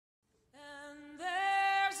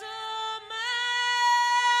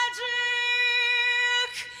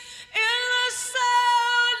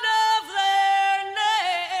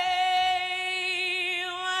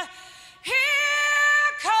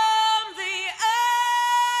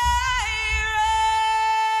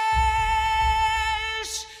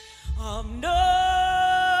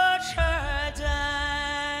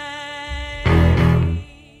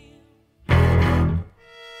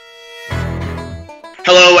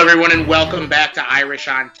everyone, and welcome back to Irish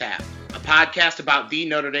on Tap, a podcast about the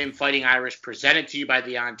Notre Dame Fighting Irish presented to you by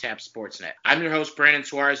the On Tap Sportsnet. I'm your host, Brandon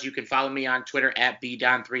Suarez. You can follow me on Twitter at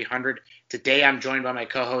BDon300. Today, I'm joined by my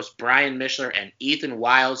co-hosts, Brian Mishler and Ethan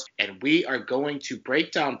Wiles, and we are going to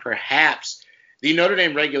break down perhaps the Notre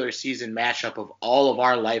Dame regular season matchup of all of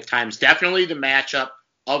our lifetimes. Definitely the matchup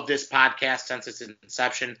of this podcast since its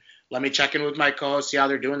inception. Let me check in with my co-hosts, see how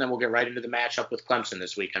they're doing, then we'll get right into the matchup with Clemson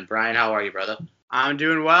this weekend. Brian, how are you, brother? I'm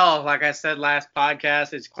doing well. Like I said last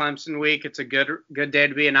podcast, it's Clemson week. It's a good day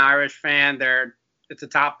to be an Irish fan. It's a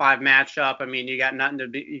top 5 matchup. I mean, you got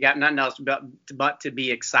nothing else but to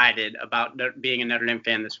be excited about being a Notre Dame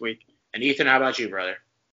fan this week. And Ethan, how about you, brother?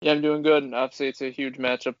 Yeah, I'm doing good. Obviously, it's a huge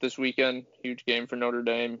matchup this weekend. Huge game for Notre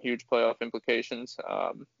Dame. Huge playoff implications.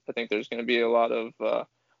 I think there's going to be a lot of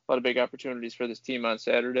big opportunities for this team on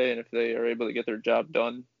Saturday, and if they are able to get their job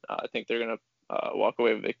done, I think they're going to walk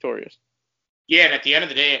away victorious. Yeah, and at the end of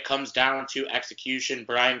the day, it comes down to execution.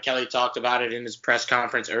 Brian Kelly talked about it in his press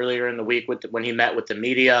conference earlier in the week when he met with the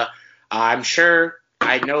media. I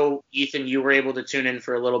know, Ethan, you were able to tune in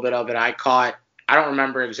for a little bit of it. I don't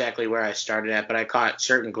remember exactly where I started at, but I caught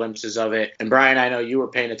certain glimpses of it. And Brian, I know you were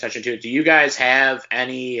paying attention to it. Do you guys have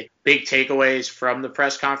any big takeaways from the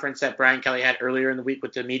press conference that Brian Kelly had earlier in the week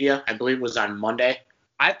with the media? I believe it was on Monday.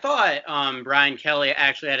 I thought Brian Kelly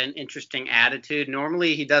actually had an interesting attitude.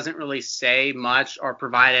 Normally, he doesn't really say much or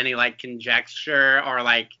provide any conjecture or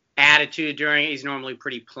attitude during it. He's normally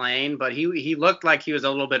pretty plain, but he looked like he was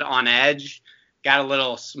a little bit on edge, got a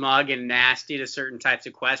little smug and nasty to certain types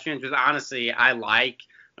of questions, which honestly I like.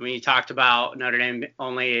 I mean, he talked about Notre Dame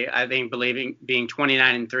only, being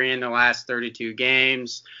 29-3 in the last 32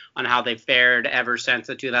 games, on how they fared ever since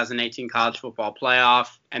the 2018 college football playoff.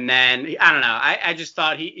 And then, I don't know, I just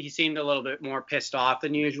thought he seemed a little bit more pissed off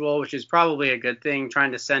than usual, which is probably a good thing,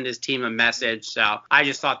 trying to send his team a message. So I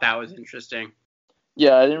just thought that was interesting.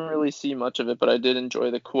 Yeah, I didn't really see much of it, but I did enjoy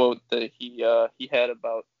the quote that he had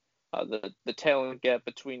about the talent gap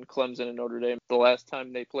between Clemson and Notre Dame the last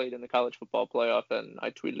time they played in the college football playoff, and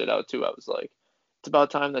I tweeted it out too. I was like, it's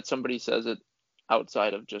about time that somebody says it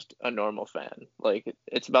outside of just a normal fan.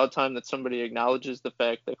 It's about time that somebody acknowledges the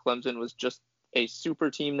fact that Clemson was just a super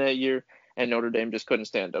team that year, and Notre Dame just couldn't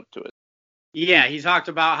stand up to it. Yeah, he talked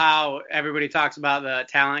about how everybody talks about the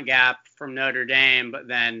talent gap from Notre Dame, but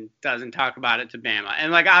then doesn't talk about it to Bama.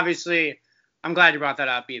 And obviously, I'm glad you brought that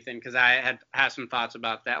up, Ethan, because I had some thoughts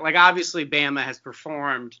about that. Obviously, Bama has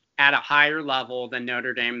performed at a higher level than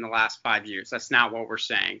Notre Dame in the last 5 years. That's not what we're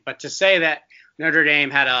saying. But to say that Notre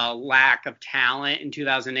Dame had a lack of talent in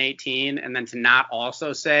 2018 and then to not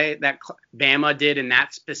also say that Bama did in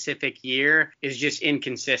that specific year is just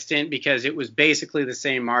inconsistent, because it was basically the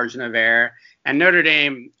same margin of error. And Notre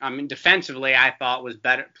Dame, defensively, I thought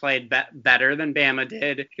played better than Bama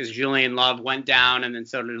did, because Julian Love went down and then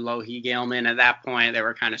so did Lohi Galeman. At that point, they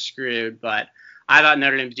were kind of screwed. But I thought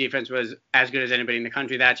Notre Dame's defense was as good as anybody in the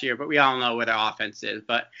country that year. But we all know where their offense is.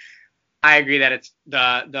 But I agree that it's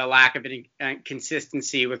the lack of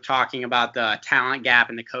consistency with talking about the talent gap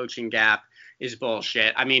and the coaching gap is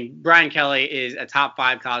bullshit. I mean, Brian Kelly is a top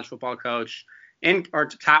 5 college football coach. Or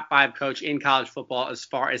top 5 coach in college football as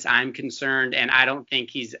far as I'm concerned, and I don't think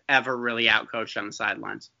he's ever really outcoached on the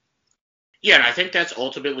sidelines. Yeah, and I think that's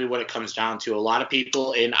ultimately what it comes down to. A lot of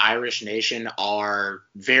people in Irish Nation are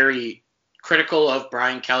very critical of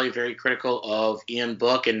Brian Kelly, very critical of Ian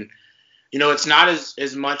Book, and it's not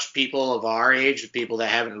as much people of our age, people that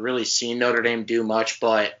haven't really seen Notre Dame do much,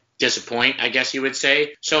 but disappoint, I guess you would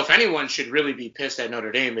say. So if anyone should really be pissed at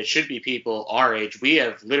Notre Dame, it should be people our age. We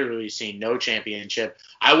have literally seen no championship.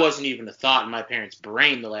 I wasn't even a thought in my parents'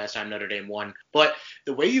 brain the last time Notre Dame won. But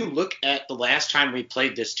the way you look at the last time we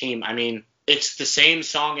played this team, I mean, it's the same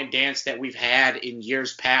song and dance that we've had in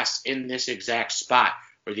years past in this exact spot,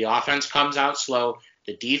 where the offense comes out slow.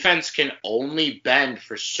 The defense can only bend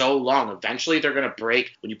for so long. Eventually they're going to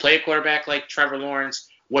break. When you play a quarterback like Trevor Lawrence,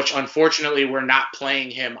 which unfortunately we're not playing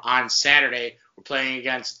him on Saturday. We're playing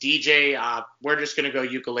against DJ. We're just going to go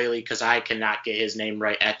ukulele because I cannot get his name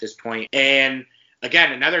right at this point. And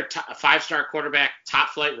again, another 5-star quarterback,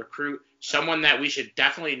 top flight recruit, someone that we should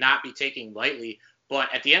definitely not be taking lightly. But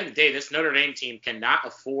at the end of the day, this Notre Dame team cannot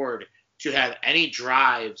afford to have any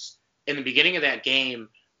drives in the beginning of that game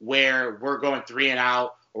where we're going 3 and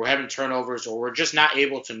out, or we're having turnovers, or we're just not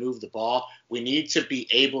able to move the ball. We need to be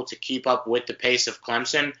able to keep up with the pace of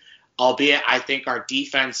Clemson, albeit I think our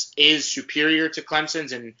defense is superior to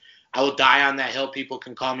Clemson's. And I will die on that hill. People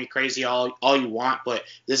can call me crazy all you want, but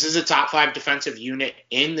this is a top 5 defensive unit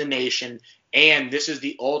in the nation, and this is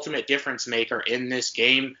the ultimate difference maker in this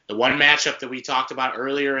game. The one matchup that we talked about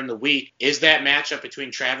earlier in the week is that matchup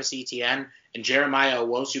between Travis Etienne and Jeremiah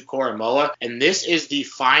Owusu-Koramoah, and this is the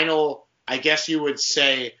final, I guess you would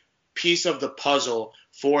say, piece of the puzzle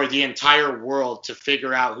for the entire world to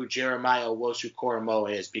figure out who Jeremiah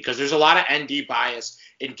Owusu-Koramoah is, because there's a lot of ND bias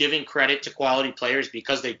in giving credit to quality players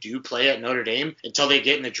because they do play at Notre Dame until they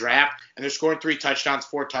get in the draft and they're scoring 3 touchdowns,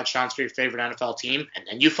 4 touchdowns for your favorite NFL team, and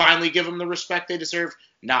then you finally give them the respect they deserve.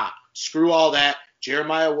 Nah, screw all that.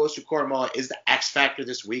 Jeremiah Owusu-Koramoah is the X factor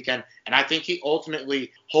this weekend, and I think he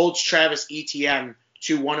ultimately holds Travis Etienne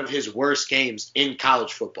to one of his worst games in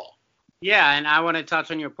college football. Yeah, and I want to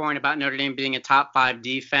touch on your point about Notre Dame being a top 5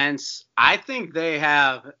 defense. I think they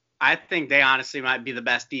honestly might be the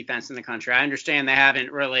best defense in the country. I understand they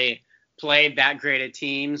haven't really played that great at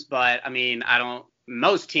teams, but I mean,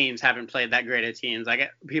 most teams haven't played that great at teams. I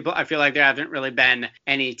feel like there haven't really been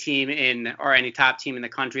any team or any top team in the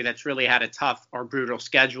country that's really had a tough or brutal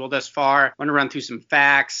schedule thus far. I want to run through some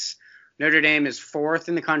facts. Notre Dame is 4th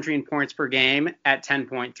in the country in points per game at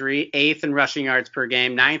 10.3, 8th in rushing yards per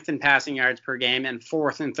game, 9th in passing yards per game, and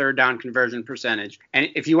 4th in third down conversion percentage. And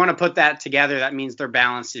if you want to put that together, that means their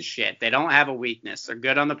balance is shit. They don't have a weakness. They're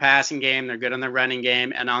good on the passing game, they're good on the running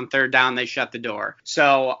game, and on third down, they shut the door.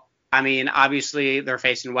 So, I mean, obviously, they're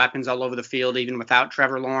facing weapons all over the field, even without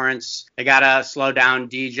Trevor Lawrence. They got to slow down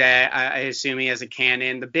DJ. I assume he has a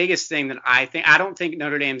cannon. The biggest thing that I don't think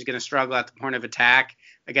Notre Dame's going to struggle at the point of attack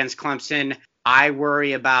against Clemson. I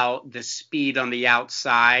worry about the speed on the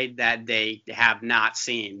outside that they have not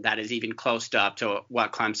seen that is even close to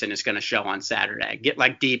what Clemson is going to show on Saturday. Get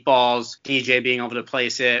like deep balls, DJ being able to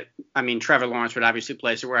place it. I mean, Trevor Lawrence would obviously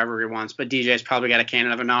place it wherever he wants, but DJ's probably got a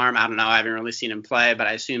cannon of an arm. I don't know. I haven't really seen him play, but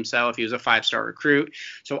I assume so if he was a 5-star recruit.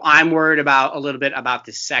 So I'm worried a little bit about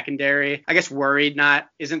the secondary. I guess worried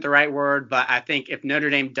isn't the right word, but I think if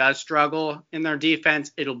Notre Dame does struggle in their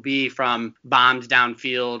defense, it'll be from bombs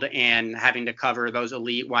downfield and having to cover those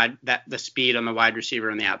elite the speed on the wide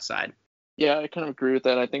receiver on the outside. Yeah, I kind of agree with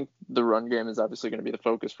that. I think the run game is obviously going to be the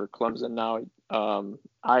focus for Clemson now.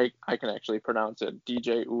 I can actually pronounce it.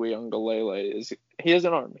 DJ Uiagalelei he has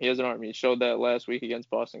an arm. He showed that last week against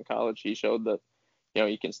Boston College. He showed that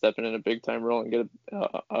he can step in a big time role and get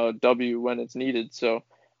a W when it's needed. So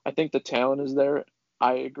I think the talent is there.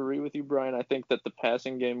 I agree with you, Brian. I think that the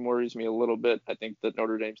passing game worries me a little bit. I think that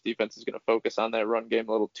Notre Dame's defense is going to focus on that run game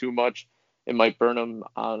a little too much. It might burn them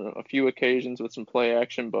on a few occasions with some play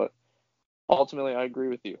action, but ultimately I agree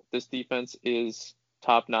with you. This defense is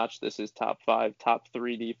top notch. This is top 5, top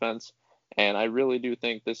 3 defense. And I really do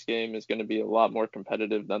think this game is going to be a lot more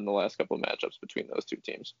competitive than the last couple of matchups between those two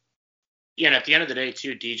teams. Yeah, and at the end of the day,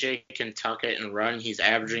 too, DJ can tuck it and run. He's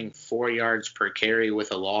averaging 4 yards per carry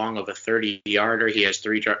with a long of a 30-yarder. He has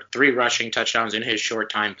three rushing touchdowns in his short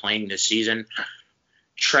time playing this season.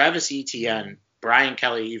 Travis Etienne, Brian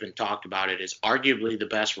Kelly even talked about it, is arguably the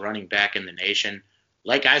best running back in the nation.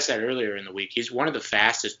 Like I said earlier in the week, he's one of the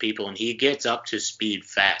fastest people, and he gets up to speed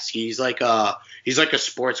fast. He's like a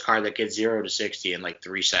sports car that gets 0 to 60 in like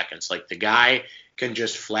 3 seconds. Like, the guy can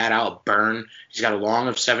just flat out burn. He's got a long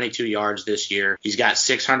of 72 yards this year. He's got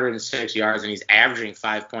 606 yards, and he's averaging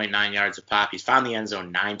 5.9 yards a pop. He's found the end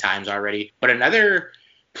zone 9 times already. But another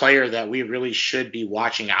player that we really should be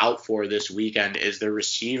watching out for this weekend is the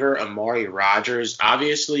receiver Amari Rodgers.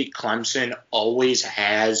 Obviously, Clemson always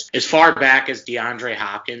has, as far back as DeAndre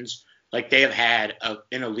Hopkins, like, they have had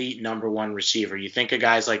an elite number 1 receiver. You think of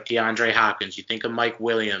guys like DeAndre Hopkins, you think of Mike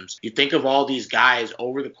Williams, you think of all these guys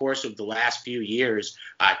over the course of the last few years,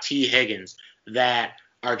 T. Higgins, that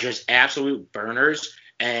are just absolute burners.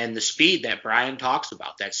 And the speed that Brian talks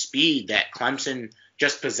about, that speed that Clemson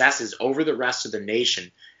just possesses over the rest of the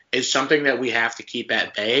nation, is something that we have to keep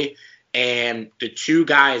at bay. And the 2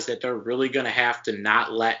 guys that they're really going to have to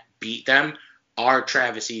not let beat them are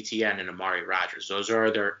Travis Etienne and Amari Rodgers. Those are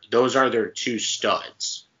their 2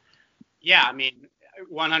 studs. Yeah, I mean,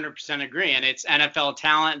 100% agree. And it's NFL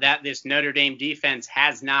talent that this Notre Dame defense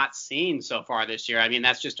has not seen so far this year. I mean,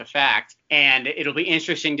 that's just a fact. And it'll be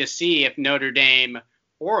interesting to see if Notre Dame,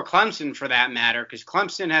 or Clemson for that matter, because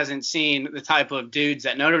Clemson hasn't seen the type of dudes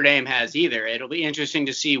that Notre Dame has either. It'll be interesting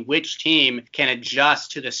to see which team can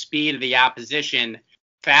adjust to the speed of the opposition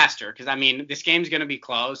faster, because, I mean, this game's going to be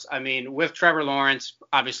close. I mean, with Trevor Lawrence,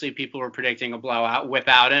 obviously people were predicting a blowout.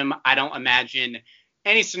 Without him, I don't imagine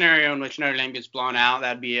any scenario in which Notre Dame gets blown out.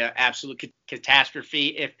 That'd be an absolute catastrophe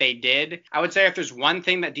if they did. I would say if there's one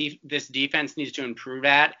thing that this defense needs to improve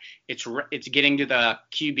at, it's getting to the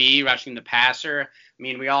QB, rushing the passer. I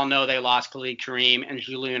mean, we all know they lost Khalid Kareem and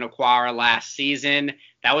Julian Okwara last season.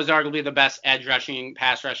 That was arguably the best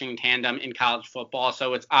pass rushing tandem in college football.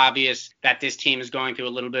 So it's obvious that this team is going through a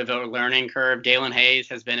little bit of a learning curve. Dalen Hayes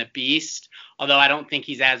has been a beast, although I don't think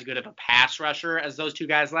he's as good of a pass rusher as those two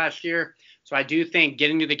guys last year. So I do think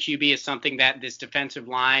getting to the QB is something that this defensive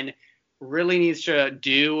line really needs to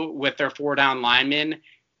do with their 4-down linemen,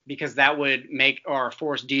 because that would make or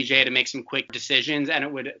force DJ to make some quick decisions, and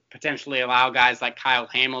it would potentially allow guys like Kyle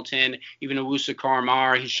Hamilton, even Owusu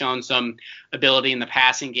Koramoah. He's shown some ability in the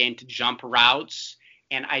passing game to jump routes.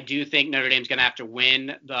 And I do think Notre Dame's going to have to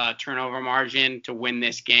win the turnover margin to win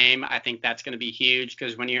this game. I think that's going to be huge,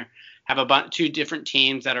 because when you have two different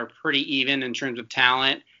teams that are pretty even in terms of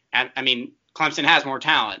talent, I mean, Clemson has more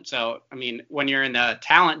talent. So, I mean, when you're in the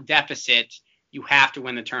talent deficit, you have to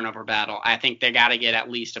win the turnover battle. I think they got to get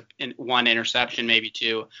at least one interception, maybe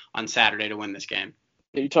two, on Saturday to win this game.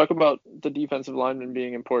 You talk about the defensive linemen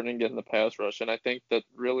being important in getting the pass rush, and I think that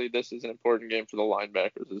really this is an important game for the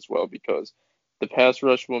linebackers as well, because the pass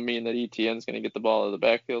rush will mean that ETN's going to get the ball out of the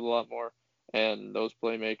backfield a lot more, and those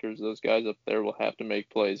playmakers, those guys up there will have to make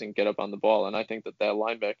plays and get up on the ball. And I think that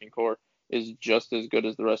linebacking core is just as good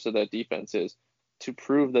as the rest of that defense is, to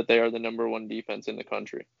prove that they are the number one defense in the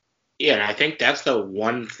country. Yeah, and I think that's the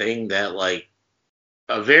one thing that, like,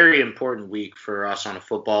 a very important week for us on a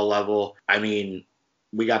football level. I mean,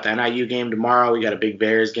 we got the NIU game tomorrow. We got a big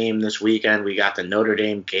Bears game this weekend. We got the Notre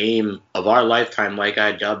Dame game of our lifetime, like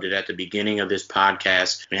I dubbed it at the beginning of this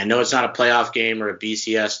podcast. I mean, I know it's not a playoff game or a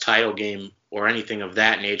BCS title game or anything of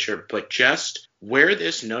that nature, but just where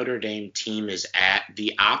this Notre Dame team is at,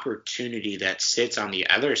 the opportunity that sits on the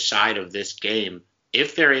other side of this game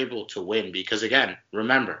if they're able to win. Because, again,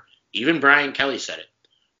 remember, even Brian Kelly said it.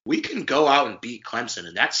 We can go out and beat Clemson,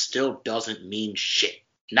 and that still doesn't mean shit.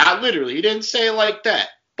 Not literally. He didn't say it like that.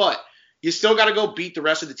 But you still got to go beat the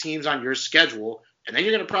rest of the teams on your schedule, and then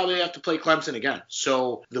you're going to probably have to play Clemson again.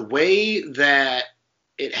 So the way that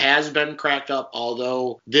it has been cracked up,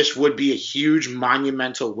 although this would be a huge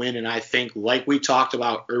monumental win, and I think, like we talked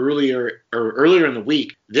about earlier in the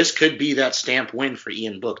week, this could be that stamp win for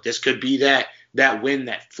Ian Book. This could be that win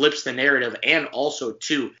that flips the narrative, and also,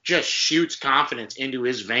 too, just shoots confidence into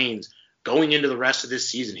his veins going into the rest of this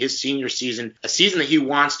season, his senior season, a season that he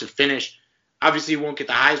wants to finish. Obviously, he won't get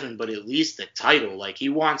the Heisman, but at least the title. Like, he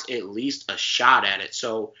wants at least a shot at it.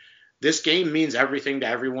 So this game means everything to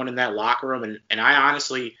everyone in that locker room. And I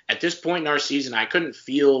honestly, at this point in our season, I couldn't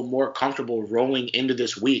feel more comfortable rolling into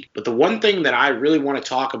this week. But the one thing that I really want to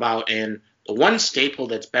talk about, and the one staple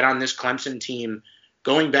that's been on this Clemson team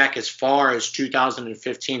going back as far as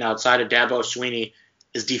 2015 outside of Dabo Swinney,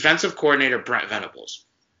 is defensive coordinator Brent Venables.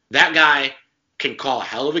 That guy can call a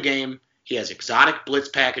hell of a game. He has exotic blitz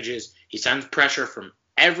packages. He sends pressure from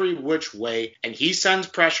every which way, and he sends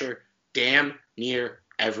pressure damn near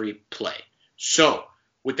every play. So,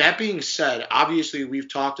 with that being said, obviously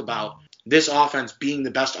we've talked about this offense being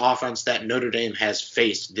the best offense that Notre Dame has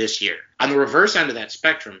faced this year. On the reverse end of that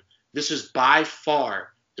spectrum, this is by far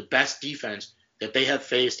the best defense that they have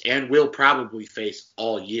faced and will probably face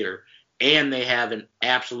all year, and they have an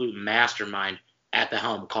absolute mastermind at the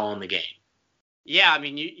helm calling the game. Yeah, I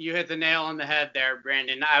mean, you hit the nail on the head there,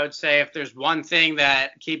 Brandon. I would say if there's one thing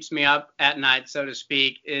that keeps me up at night, so to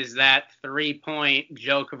speak, is that 3-point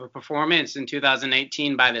joke of a performance in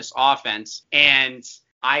 2018 by this offense. And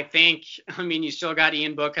I think, I mean, you still got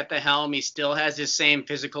Ian Book at the helm. He still has his same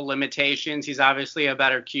physical limitations. He's obviously a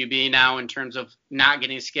better QB now in terms of not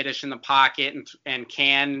getting skittish in the pocket and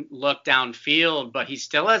can look downfield, but he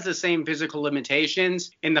still has the same physical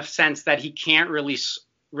limitations in the sense that he can't really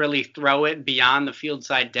throw it beyond the field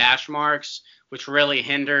side dash marks, which really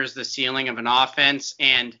hinders the ceiling of an offense.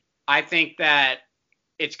 And I think that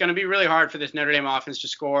it's going to be really hard for this Notre Dame offense to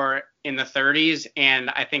score in the 30s. And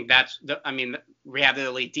I think we have the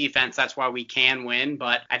elite defense. That's why we can win.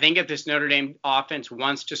 But I think if this Notre Dame offense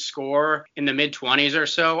wants to score in the mid-20s or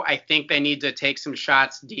so, I think they need to take some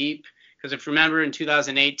shots deep. Because if you remember in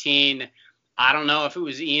 2018, I don't know if it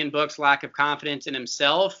was Ian Book's lack of confidence in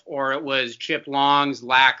himself or it was Chip Long's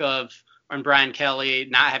and Brian Kelly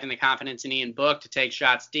not having the confidence in Ian Book to take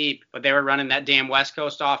shots deep, but they were running that damn West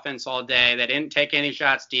Coast offense all day. They didn't take any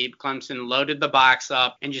shots deep. Clemson loaded the box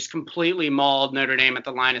up and just completely mauled Notre Dame at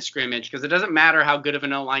the line of scrimmage, because it doesn't matter how good of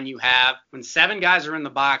an O-line you have. When 7 guys are in the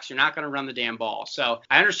box, you're not going to run the damn ball. So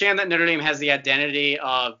I understand that Notre Dame has the identity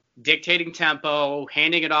of dictating tempo,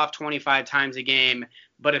 handing it off 25 times a game,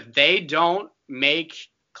 but if they don't make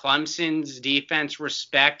Clemson's defense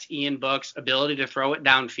respect Ian Book's ability to throw it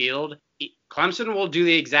downfield, Clemson will do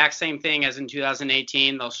the exact same thing as in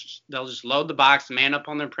 2018. They'll just load the box, man up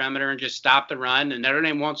on their perimeter, and just stop the run, and Notre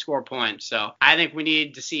Dame won't score points. So I think we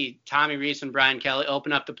need to see Tommy Rees and Brian Kelly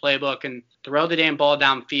open up the playbook and throw the damn ball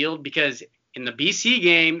downfield, because in the BC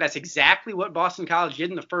game, that's exactly what Boston College did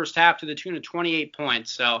in the first half to the tune of 28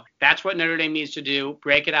 points. So that's what Notre Dame needs to do,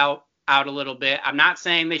 break it out a little bit. I'm not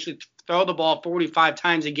saying they should throw the ball 45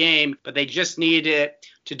 times a game, but they just need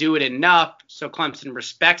to do it enough so Clemson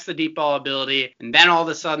respects the deep ball ability, and then all of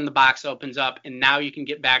a sudden the box opens up, and now you can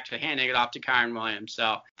get back to handing it off to Kyron Williams.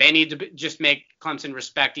 So they need to just make Clemson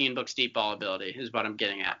respect Ian Book's deep ball ability is what I'm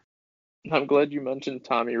getting at. I'm glad you mentioned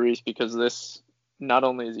Tommy Rees, because this not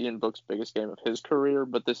only is Ian Book's biggest game of his career,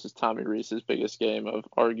 but this is Tommy Rees's biggest game of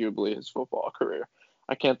arguably his football career.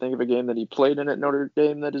 I can't think of a game that he played in at Notre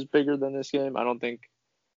Dame that is bigger than this game. I don't think,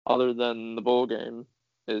 other than the bowl game,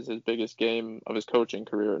 is his biggest game of his coaching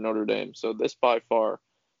career at Notre Dame. So this by far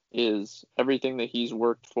is everything that he's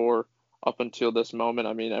worked for up until this moment.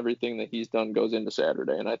 I mean, everything that he's done goes into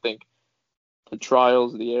Saturday. And I think the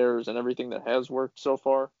trials, the errors, and everything that has worked so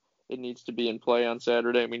far, it needs to be in play on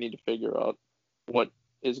Saturday. And we need to figure out what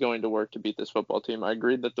is going to work to beat this football team. I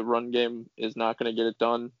agree that the run game is not going to get it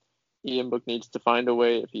done. Ian Book needs to find a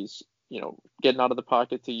way, if he's, getting out of the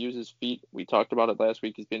pocket, to use his feet. We talked about it last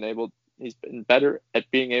week. He's been better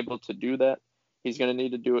at being able to do that. He's going to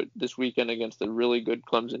need to do it this weekend against a really good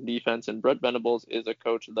Clemson defense. And Brent Venables is a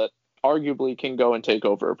coach that arguably can go and take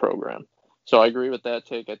over a program. So I agree with that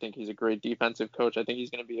take. I think he's a great defensive coach. I think he's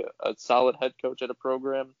going to be a solid head coach at a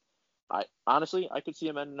program. I could see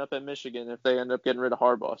him ending up at Michigan if they end up getting rid of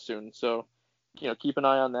Harbaugh soon. So, keep an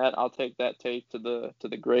eye on that. I'll take that take to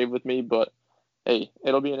the grave with me. But hey,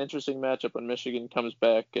 it'll be an interesting matchup when Michigan comes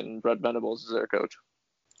back and Brent Venables is their coach.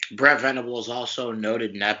 Brent Venables also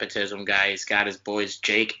noted nepotism guy. He's got his boys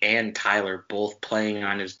Jake and Tyler both playing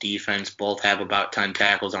on his defense. Both have about 10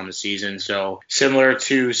 tackles on the season. So similar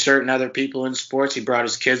to certain other people in sports, he brought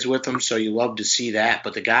his kids with him, so you love to see that.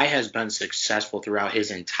 But the guy has been successful throughout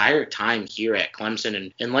his entire time here at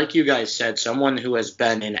Clemson. And like you guys said, someone who has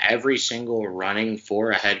been in every single running for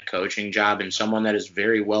a head coaching job, and someone that is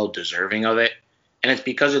very well deserving of it. And it's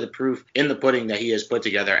because of the proof in the pudding that he has put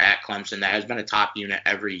together at Clemson that has been a top unit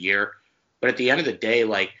every year. But at the end of the day,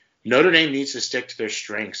 Notre Dame needs to stick to their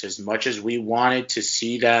strengths. As much as we wanted to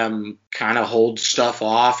see them kind of hold stuff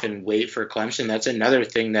off and wait for Clemson, that's another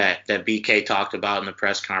thing that BK talked about in the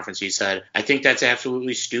press conference. He said, I think that's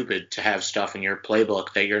absolutely stupid to have stuff in your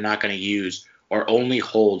playbook that you're not going to use or only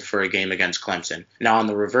hold for a game against Clemson. Now, on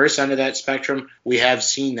the reverse end of that spectrum, we have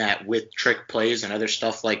seen that with trick plays and other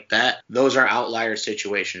stuff like that. Those are outlier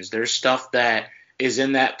situations. There's stuff that is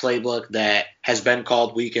in that playbook that has been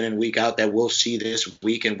called week in and week out that we'll see this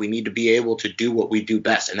week, and we need to be able to do what we do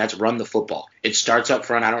best, and that's run the football. It starts up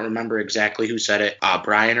front. I don't remember exactly who said it,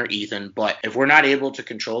 Brian or Ethan, but if we're not able to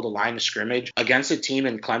control the line of scrimmage against a team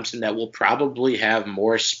in Clemson that will probably have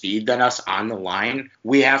more speed than us on the line,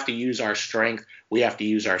 we have to use our strength, we have to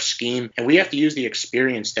use our scheme, and we have to use the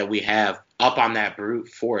experience that we have up on that brute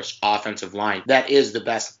force offensive line. That is the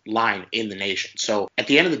best line in the nation. So at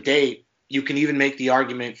the end of the day, you can even make the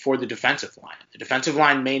argument for the defensive line. The defensive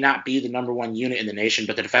line may not be the number one unit in the nation,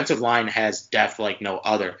 but the defensive line has depth like no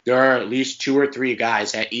other. There are at least 2 or 3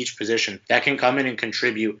 guys at each position that can come in and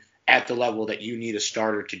contribute at the level that you need a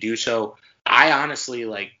starter to do so. I honestly,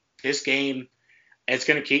 this game, it's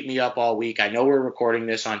going to keep me up all week. I know we're recording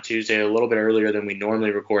this on Tuesday a little bit earlier than we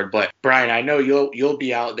normally record, but Brian, I know you'll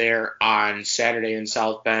be out there on Saturday in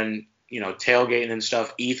South Bend, tailgating and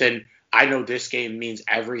stuff. Ethan, I know this game means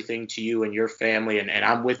everything to you and your family, and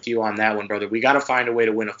I'm with you on that one, brother. We got to find a way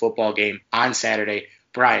to win a football game on Saturday.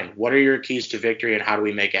 Brian, what are your keys to victory, and how do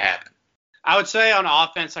we make it happen? I would say on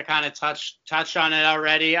offense, I kind of touched on it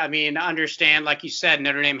already. I mean, understand, like you said,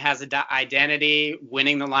 Notre Dame has an identity,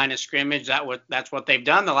 winning the line of scrimmage. That's what they've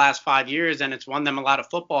done the last 5 years, and it's won them a lot of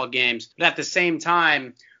football games. But at the same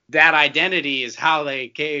time, that identity is how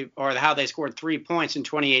they scored 3 points in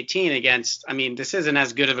 2018 against, this isn't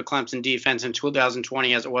as good of a Clemson defense in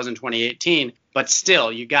 2020 as it was in 2018, but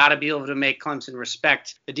still, you got to be able to make Clemson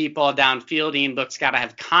respect the deep ball downfield. Ian Book's got to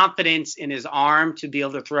have confidence in his arm to be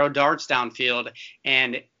able to throw darts downfield,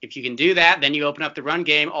 and if you can do that, then you open up the run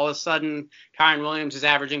game. All of a sudden, Kyron Williams is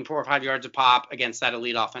averaging 4 or 5 yards a pop against that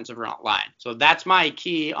elite offensive line. So that's my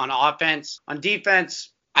key on offense. On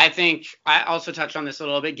defense, I think I also touched on this a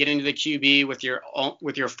little bit, getting to the QB with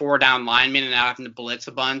your 4 down linemen and not having to blitz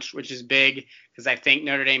a bunch, which is big because I think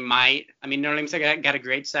Notre Dame might. I mean, Notre Dame's got a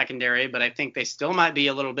great secondary, but I think they still might be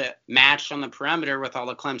a little bit matched on the perimeter with all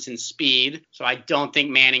the Clemson speed. So I don't think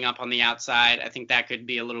manning up on the outside. I think that could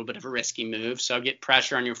be a little bit of a risky move. So get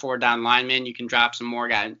pressure on your 4 down linemen. You can drop some more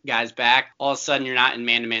guys back. All of a sudden, you're not in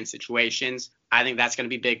man-to-man situations. I think that's going to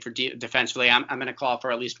be big for defensively. I'm going to call for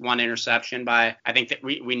at least 1 interception I think that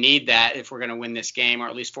we need that if we're going to win this game, or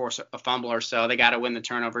at least force a fumble or so. They got to win the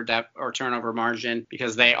turnover margin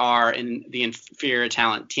because they are in the inferior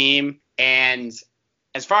talent team. And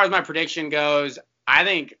as far as my prediction goes, I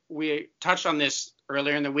think we touched on this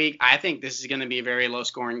earlier in the week. I think this is going to be a very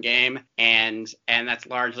low-scoring game, and that's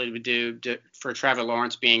largely due for Trevor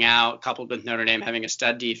Lawrence being out, coupled with Notre Dame having a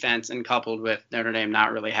stud defense, and coupled with Notre Dame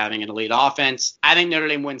not really having an elite offense. I think Notre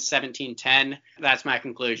Dame wins 17-10. That's my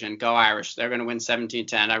conclusion. Go Irish. They're going to win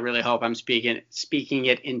 17-10. I really hope I'm speaking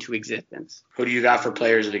it into existence. Who do you got for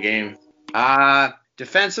players of the game?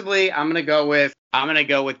 Defensively, I'm going to go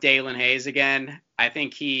with Dalen Hayes again. I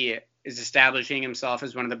think he is establishing himself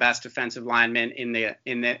as one of the best defensive linemen in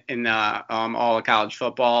the all of college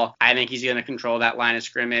football. I think he's going to control that line of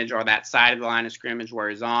scrimmage, or that side of the line of scrimmage where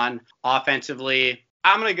he's on. Offensively,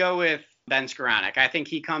 I'm going to go with Ben Skoranek. I think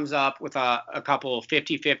he comes up with a couple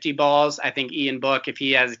 50-50 balls. I think Ian Book, if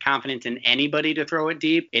he has confidence in anybody to throw it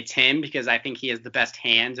deep, it's him, because I think he has the best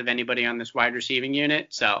hands of anybody on this wide receiving unit.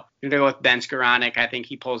 So I'm going to go with Ben Skoranek. I think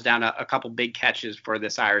he pulls down a couple big catches for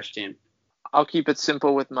this Irish team. I'll keep it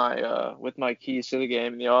simple with my keys to the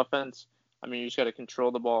game. The offense, I mean, you just got to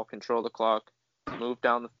control the ball, control the clock, move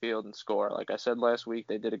down the field, and score. Like I said last week,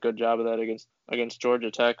 they did a good job of that against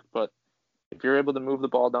Georgia Tech. But if you're able to move the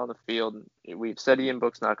ball down the field, we've said Ian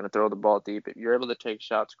Book's not going to throw the ball deep. If you're able to take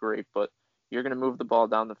shots, great. But you're going to move the ball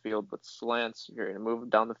down the field with slants. You're going to move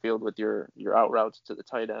down the field with your out routes to the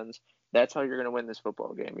tight ends. That's how you're going to win this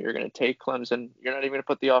football game. You're going to take Clemson. You're not even going to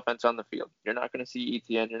put the offense on the field. You're not going to see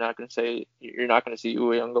Etienne. You're not going to see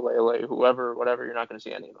Uiagalelei, whoever, whatever. You're not going to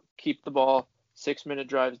see any of them. Keep the ball, 6-minute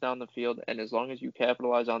drives down the field, and as long as you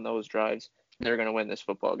capitalize on those drives, they're going to win this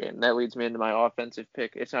football game. And that leads me into my offensive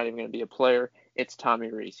pick. It's not even going to be a player. It's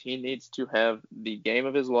Tommy Rees. He needs to have the game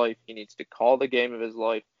of his life. He needs to call the game of his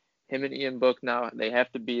life. Him and Ian Book now, they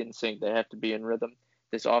have to be in sync. They have to be in rhythm.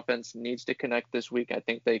 This offense needs to connect this week. I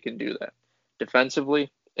think they can do that.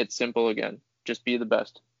 Defensively, it's simple again. Just be the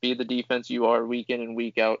best. Be the defense you are week in and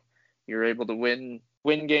week out. You're able to win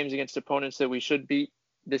games against opponents that we should beat.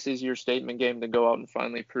 This is your statement game to go out and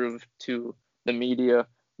finally prove to the media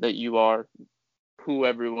that you are who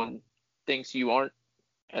everyone thinks you aren't,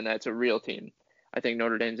 and that's a real team. I think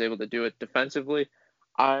Notre Dame's able to do it defensively.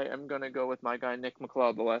 I am going to go with my guy, Nick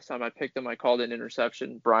McLeod. The last time I picked him, I called an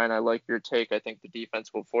interception. Brian, I like your take. I think the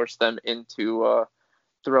defense will force them into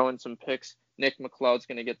throwing some picks. Nick McLeod's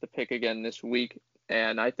going to get the pick again this week.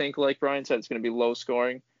 And I think, like Brian said, it's going to be low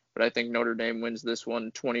scoring. But I think Notre Dame wins this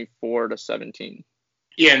one 24-17.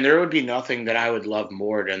 Yeah, and there would be nothing that I would love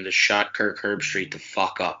more than to shut Kirk Herbstreit the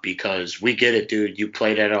fuck up, because we get it, dude. You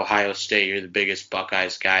played at Ohio State. You're the biggest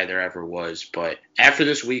Buckeyes guy there ever was. But after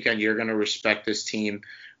this weekend, you're going to respect this team.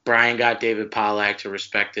 Brian got David Pollack to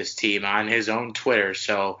respect this team on his own Twitter.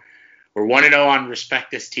 So we're 1-0 on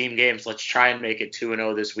respect this team games. Let's try and make it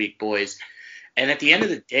 2-0 this week, boys. And at the end of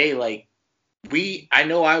the day, like,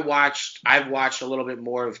 I've watched a little bit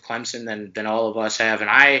more of Clemson than all of us have, and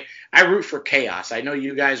I root for chaos. I know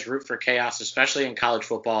you guys root for chaos, especially in college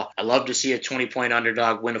football. I love to see a 20-point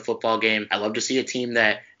underdog win a football game. I love to see a team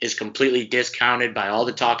that is completely discounted by all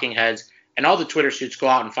the talking heads and all the Twitter suits go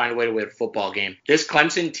out and find a way to win a football game. This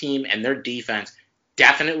Clemson team and their defense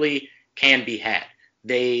definitely can be had.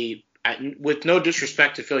 With no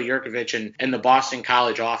disrespect to Phil Yurkovich and the Boston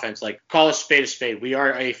College offense, like, call a spade a spade. We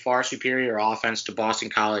are a far superior offense to Boston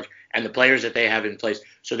College and the players that they have in place.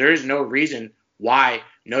 So there is no reason why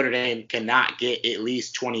Notre Dame cannot get at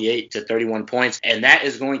least 28 to 31 points. And that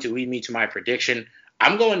is going to lead me to my prediction.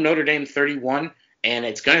 I'm going Notre Dame 31, and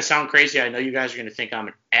it's going to sound crazy. I know you guys are going to think I'm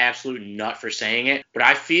an absolute nut for saying it, but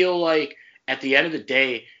I feel like at the end of the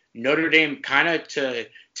day, Notre Dame, kind of to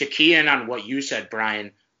key in on what you said,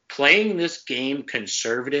 Brian, playing this game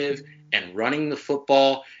conservative and running the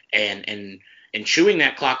football and chewing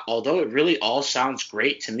that clock, although it really all sounds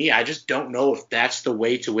great to me, I just don't know if that's the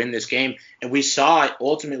way to win this game. And we saw it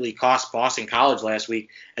ultimately cost Boston College last week,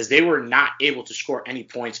 as they were not able to score any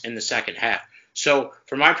points in the second half. So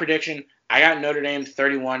for my prediction, I got Notre Dame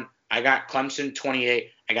 31. I got Clemson 28.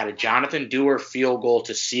 I got a Jonathan Dewar field goal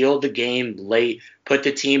to seal the game late, put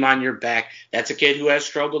the team on your back. That's a kid who has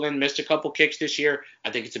struggled and missed a couple kicks this year.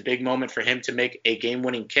 I think it's a big moment for him to make a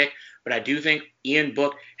game-winning kick. But I do think Ian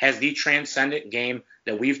Book has the transcendent game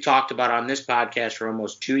that we've talked about on this podcast for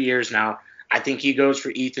almost 2 years now. I think he goes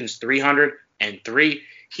for Ethan's 303.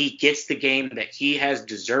 He gets the game that he has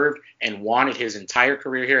deserved and wanted his entire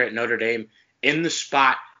career here at Notre Dame in the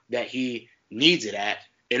spot that he needs it at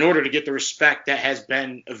in order to get the respect that has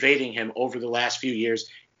been evading him over the last few years,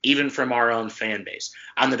 even from our own fan base.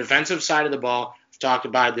 On the defensive side of the ball, I've talked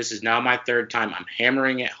about it. This is now my third time. I'm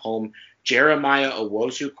hammering it home. Jeremiah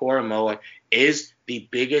Owusu-Koramoah is the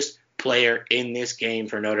biggest player in this game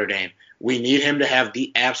for Notre Dame. We need him to have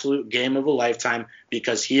the absolute game of a lifetime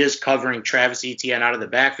because he is covering Travis Etienne out of the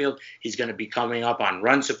backfield. He's going to be coming up on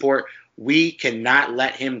run support. We cannot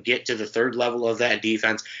let him get to the third level of that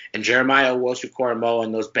defense. And Jeremiah Owusu-Koramoah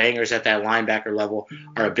and those bangers at that linebacker level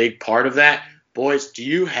are a big part of that. Boys, do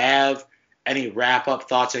you have any wrap-up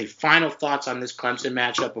thoughts, any final thoughts on this Clemson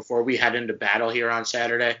matchup before we head into battle here on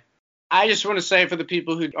Saturday? I just want to say for the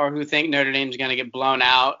people who think Notre Dame's going to get blown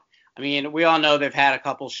out, I mean, we all know they've had a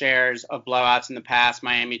couple shares of blowouts in the past,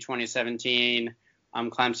 Miami 2017,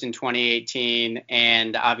 Clemson 2018,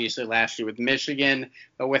 and obviously last year with Michigan.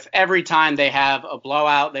 But with every time they have a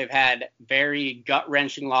blowout, they've had very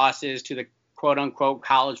gut-wrenching losses to the quote-unquote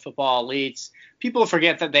college football elites. People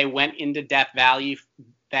forget that they went into Death Valley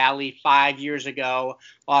 5 years ago,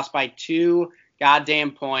 lost by 2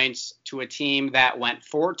 goddamn points to a team that went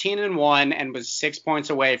 14-1 and was 6 points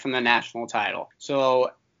away from the national title.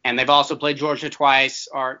 So, and they've also played Georgia twice,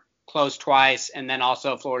 or close twice, and then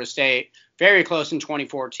also Florida State very close in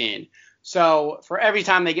 2014. So for every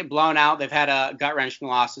time they get blown out, they've had a gut-wrenching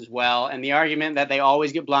loss as well. And the argument that they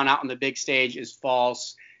always get blown out on the big stage is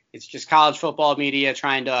false. It's just college football media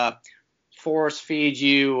trying to force feed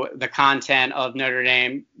you the content of Notre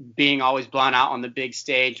Dame being always blown out on the big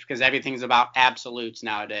stage because everything's about absolutes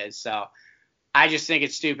nowadays. So I just think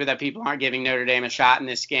it's stupid that people aren't giving Notre Dame a shot in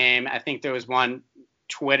this game. I think there was one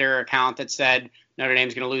Twitter account that said Notre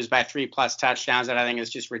Dame's going to lose by 3+ touchdowns, that I think is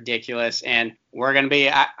just ridiculous. And we're going to be,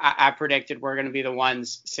 I predicted we're going to be the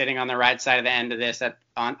ones sitting on the right side of the end of this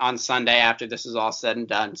on Sunday after this is all said and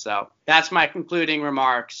done. So that's my concluding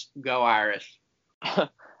remarks. Go Irish.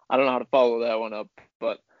 I don't know how to follow that one up,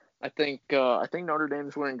 but I think Notre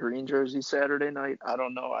Dame's wearing green jerseys Saturday night. I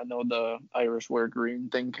don't know. I know the Irish wear green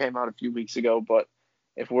thing came out a few weeks ago, but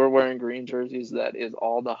if we're wearing green jerseys, that is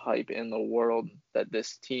all the hype in the world that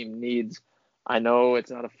this team needs. I know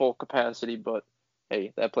it's not a full capacity, but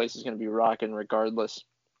hey, that place is going to be rocking regardless.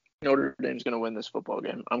 Notre Dame's going to win this football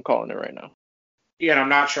game. I'm calling it right now. Yeah, and I'm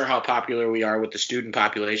not sure how popular we are with the student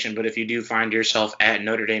population, but if you do find yourself at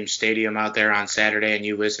Notre Dame Stadium out there on Saturday and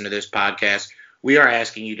you listen to this podcast, we are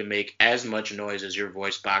asking you to make as much noise as your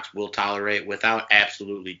voice box will tolerate without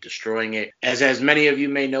absolutely destroying it. As many of you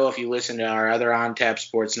may know if you listen to our other On Tap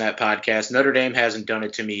Sportsnet podcast, Notre Dame hasn't done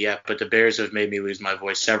it to me yet, but the Bears have made me lose my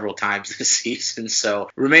voice several times this season. So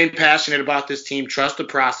remain passionate about this team. Trust the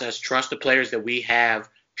process. Trust the players that we have.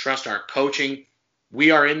 Trust our coaching. We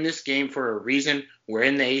are in this game for a reason. We're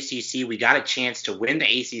in the ACC. We got a chance to win the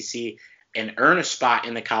ACC and earn a spot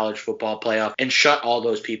in the college football playoff and shut all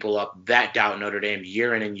those people up that doubt Notre Dame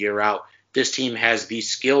year in and year out. This team has the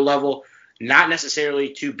skill level, not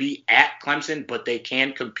necessarily to be at Clemson, but they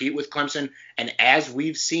can compete with Clemson. And as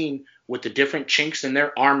we've seen with the different chinks in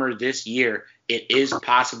their armor this year, it is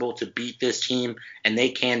possible to beat this team, and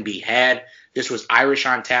they can be had. This was Irish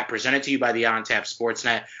on Tap, presented to you by the On Tap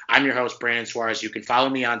Sportsnet. I'm your host, Brandon Suarez. You can follow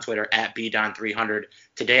me on Twitter at BDon300.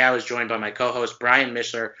 Today I was joined by my co-host, Brian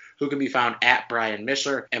Mishler, who can be found at Brian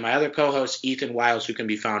Mishler, and my other co-host, Ethan Wiles, who can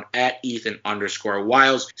be found at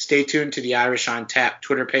Ethan_Wiles. Stay tuned to the Irish on Tap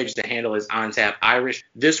Twitter page. The handle is On Tap Irish.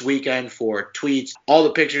 This weekend for tweets, all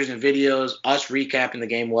the pictures and videos, us recapping the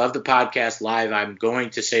game. We'll have the podcast live. I'm going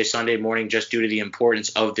to say Sunday morning just due to the importance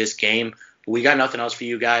of this game. But we got nothing else for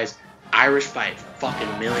you guys. Irish by a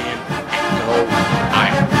fucking million, and go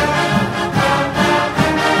Irish.